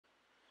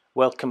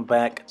Welcome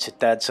back to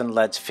Dads and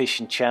Lads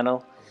Fishing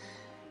Channel.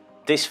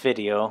 This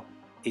video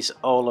is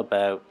all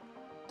about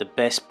the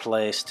best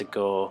place to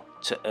go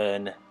to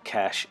earn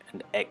cash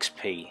and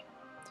XP.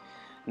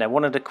 Now,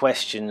 one of the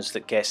questions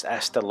that gets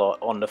asked a lot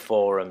on the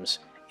forums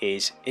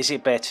is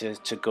it better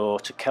to go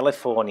to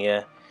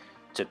California,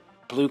 to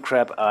Blue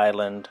Crab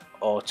Island,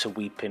 or to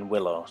Weeping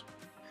Willows?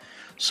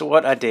 So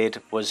what I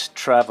did was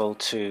travel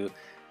to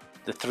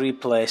the three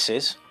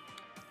places,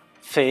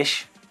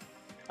 fish,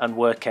 and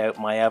work out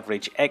my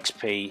average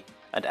XP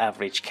and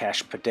average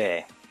cash per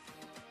day.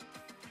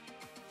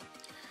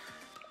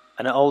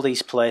 And at all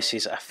these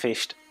places I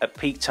fished at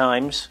peak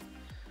times.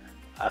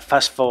 I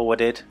fast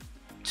forwarded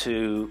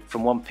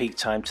from one peak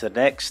time to the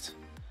next,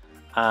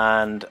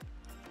 and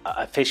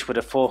I fished with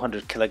a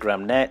 400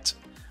 kilogram net,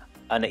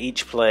 and at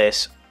each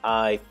place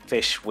I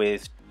fish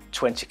with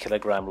 20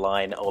 kilogram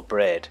line or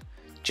braid,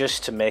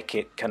 just to make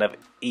it kind of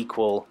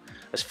equal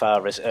as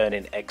far as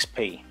earning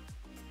XP.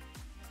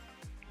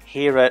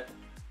 Here at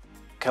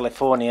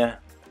California,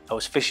 I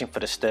was fishing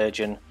for the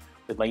sturgeon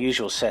with my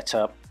usual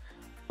setup,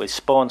 with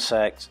spawn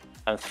sacks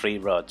and 3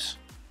 rods.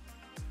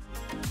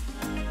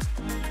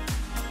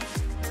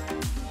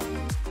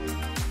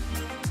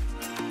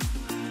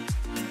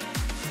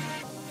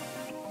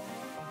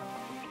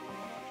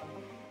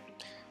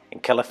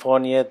 In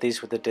California,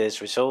 these were the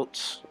day's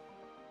results.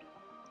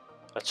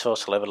 A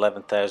total of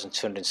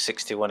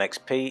 11,261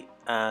 XP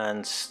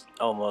and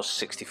almost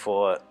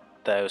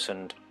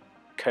 64,000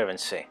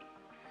 currency.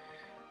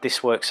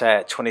 This works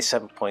out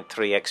 27.3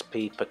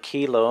 XP per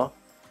kilo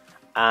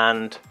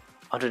and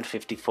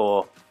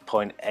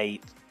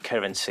 154.8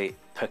 currency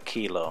per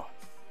kilo.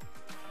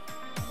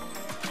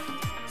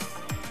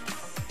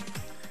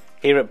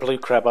 Here at Blue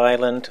Crab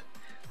Island,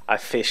 I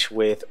fish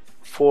with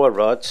 4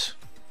 rods,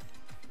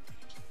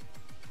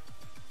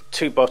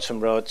 2 bottom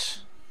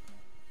rods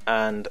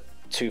and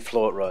 2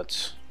 float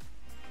rods.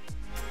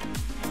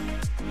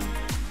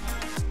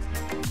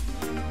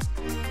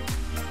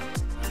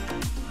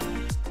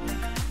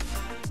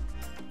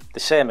 The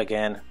same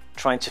again,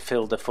 trying to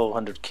fill the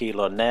 400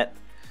 kilo net.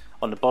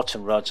 On the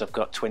bottom rods I've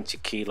got 20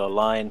 kilo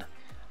line,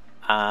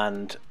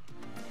 and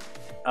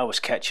I was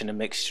catching a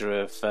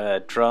mixture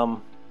of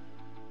drum,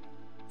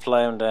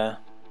 flounder,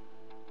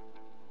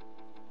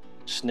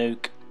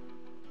 snook,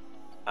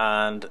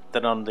 and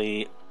then on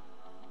the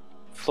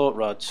float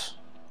rods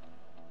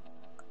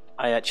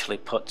I actually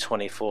put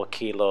 24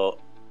 kilo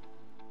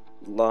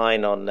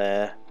line on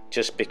there,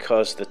 just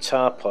because the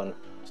tarpon,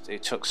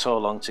 it took so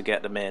long to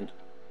get them in,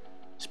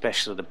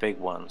 especially the big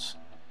ones.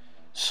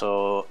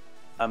 So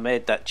I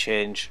made that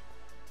change.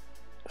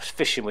 I was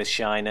fishing with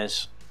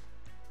shiners,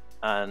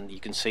 and you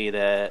can see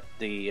there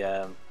the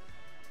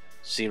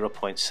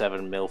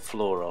 0.7 mil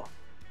fluoro.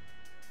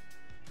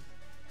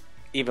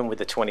 Even with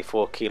the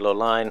 24 kilo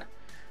line,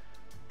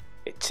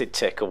 it did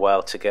take a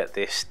while to get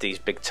these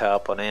big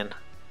tarpon in.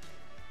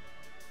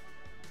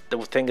 The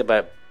thing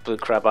about Blue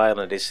Crab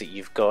Island is that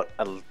you've got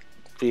a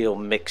real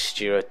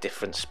mixture of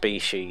different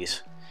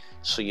species,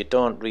 so you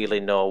don't really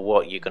know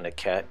what you're going to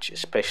catch,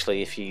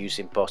 especially if you're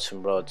using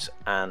bottom rods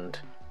and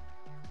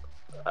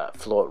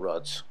float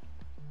rods.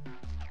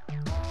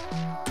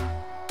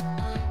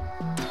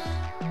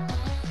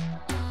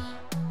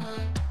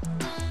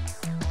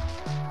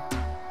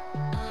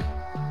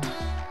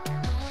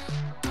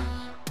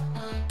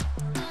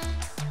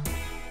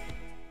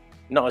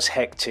 Not as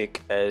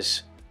hectic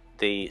as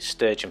the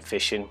sturgeon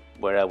fishing,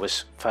 where I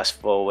was fast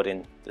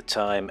forwarding the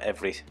time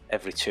every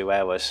 2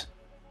 hours.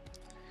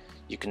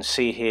 You can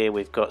see here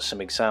we've got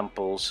some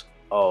examples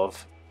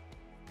of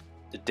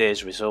the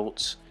day's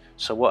results.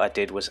 So what I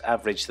did was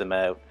average them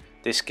out.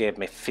 This gave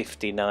me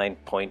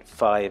 59.5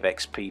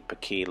 XP per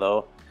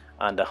kilo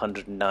and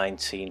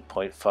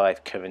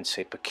 119.5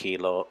 currency per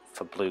kilo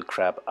for Blue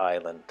Crab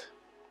Island.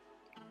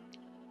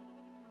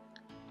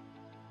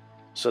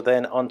 So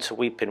then on to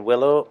Weeping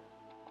Willow.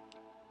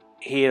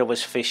 Here I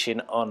was fishing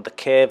on the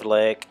Cave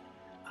Lake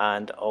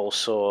and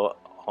also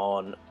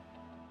on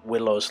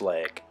Willows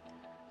Lake.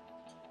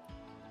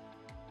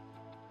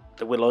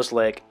 The Willows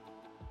Lake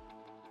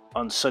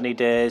on sunny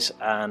days,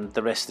 and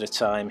the rest of the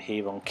time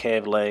here on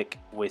Cave Lake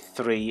with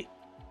 3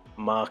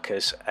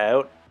 markers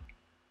out.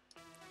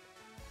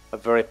 A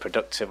very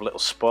productive little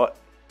spot.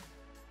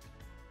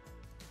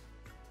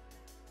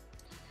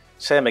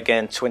 Same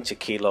again, 20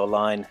 kilo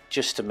line,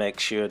 just to make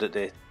sure that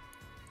the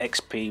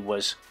XP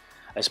was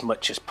as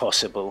much as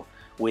possible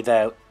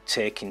without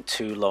taking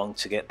too long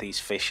to get these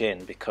fish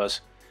in,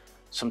 because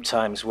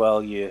sometimes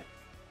while you're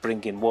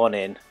bringing one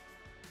in,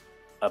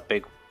 a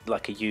big,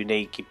 like a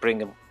unique, you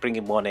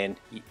bringing one in,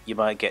 you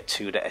might get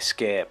 2 that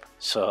escape,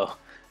 so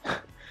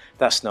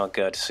that's not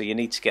good. So you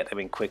need to get them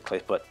in quickly.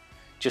 But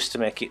just to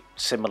make it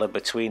similar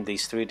between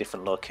these 3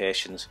 different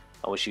locations,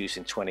 I was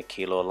using 20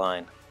 kilo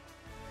line.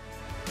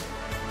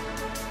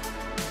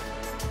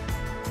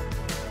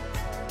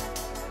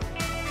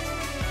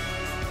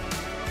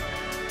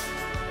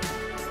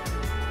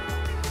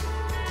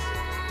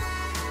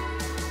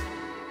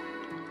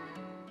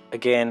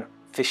 Again,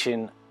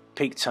 fishing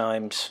peak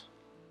times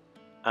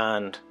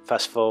and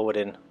fast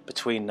forwarding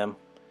between them,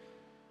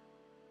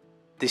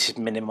 this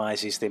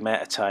minimises the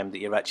amount of time that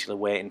you're actually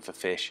waiting for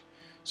fish.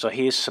 So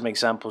here's some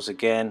examples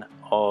again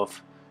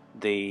of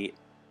the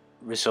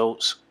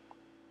results,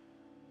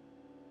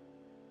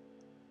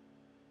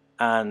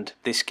 and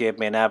this gave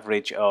me an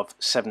average of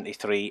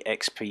 73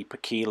 XP per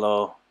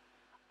kilo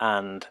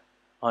and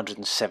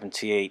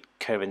 178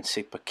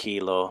 currency per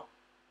kilo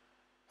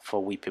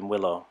for weeping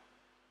willow.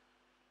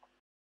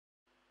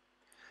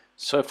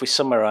 So if we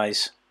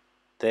summarise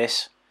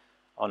this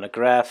on a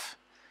graph,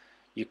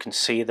 you can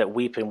see that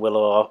weeping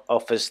willow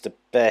offers the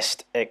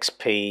best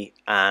XP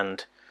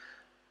and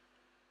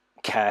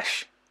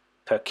cash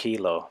per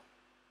kilo.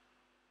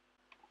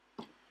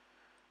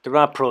 There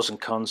are pros and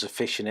cons of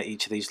fishing at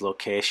each of these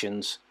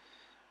locations.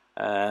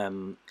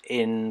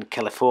 In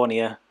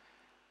California,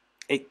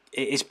 it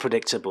is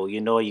predictable. You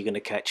know you're going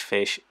to catch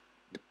fish.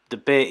 The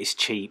bait is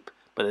cheap,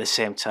 but at the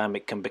same time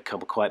it can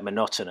become quite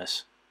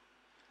monotonous.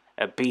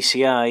 At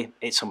BCI,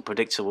 it's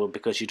unpredictable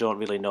because you don't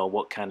really know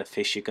what kind of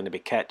fish you're going to be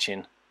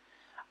catching.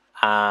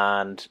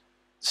 And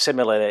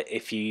similarly,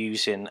 if you're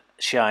using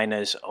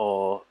shiners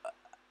or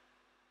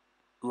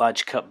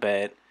large cut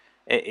bait,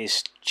 it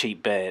is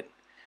cheap bait.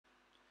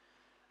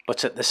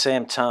 But at the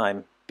same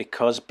time,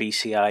 because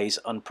BCI is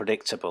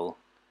unpredictable,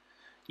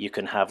 you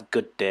can have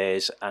good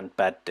days and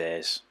bad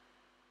days.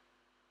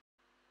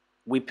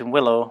 Weeping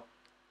willow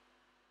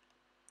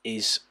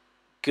is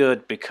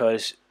good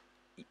because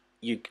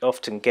you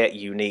often get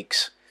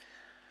uniques,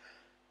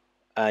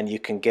 and you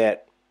can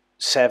get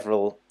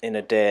several in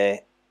a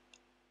day,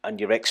 and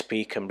your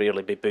XP can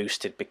really be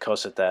boosted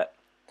because of that.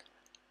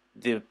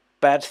 The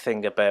bad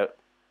thing about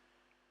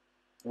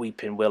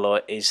weeping willow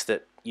is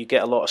that you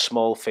get a lot of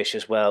small fish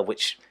as well,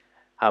 which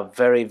have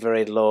very,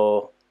 very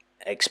low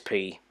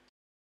XP,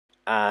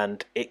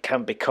 and it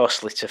can be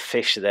costly to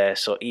fish there.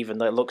 So even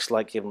though it looks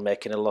like you're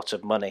making a lot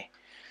of money,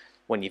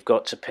 when you've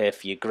got to pay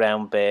for your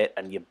ground bait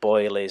and your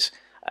boilies,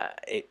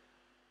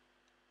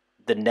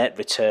 the net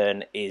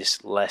return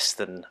is less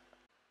than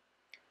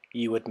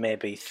you would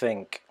maybe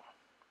think.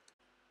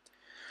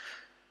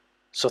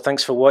 So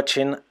thanks for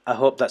watching. I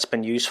hope that's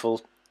been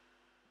useful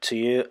to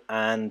you,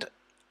 and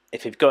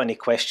if you've got any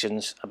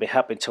questions, I'll be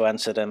happy to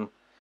answer them.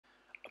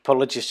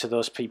 Apologies to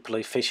those people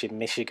who fish in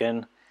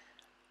Michigan.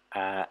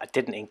 I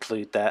didn't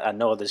include that. I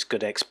know there's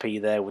good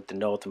XP there with the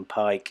northern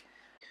pike.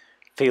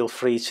 Feel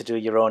free to do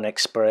your own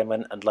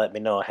experiment and let me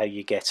know how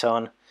you get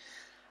on.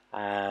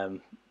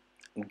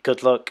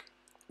 Good luck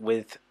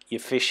with your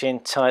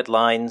fishing, tight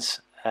lines,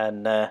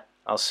 and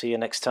I'll see you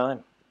next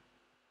time.